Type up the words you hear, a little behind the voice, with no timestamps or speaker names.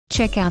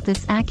Check out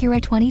this Acura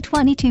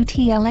 2022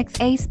 TLX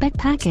A-Spec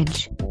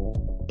package.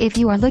 If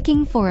you are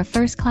looking for a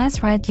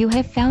first-class ride, you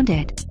have found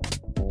it.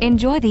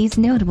 Enjoy these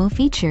notable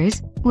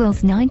features: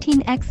 wheels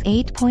 19x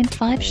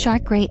 8.5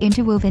 shark gray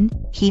interwoven,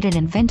 heated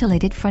and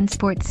ventilated front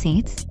sport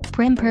seats,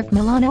 Primperf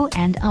Milano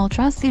and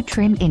Ultra Suit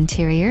trim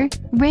interior,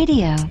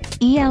 radio,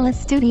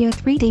 ELS Studio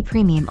 3D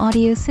premium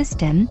audio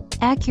system,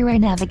 Acura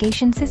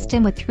navigation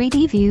system with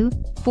 3D view,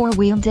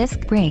 4-wheel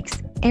disc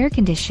brakes, air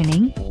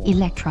conditioning,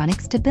 electronic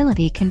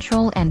stability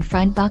control and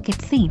front bucket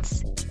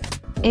seats.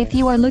 If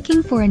you are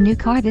looking for a new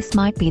car, this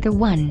might be the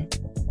one.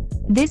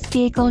 This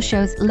vehicle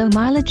shows low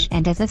mileage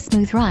and has a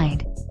smooth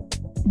ride.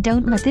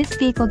 Don't let this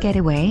vehicle get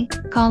away.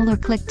 Call or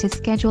click to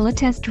schedule a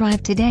test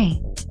drive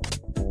today.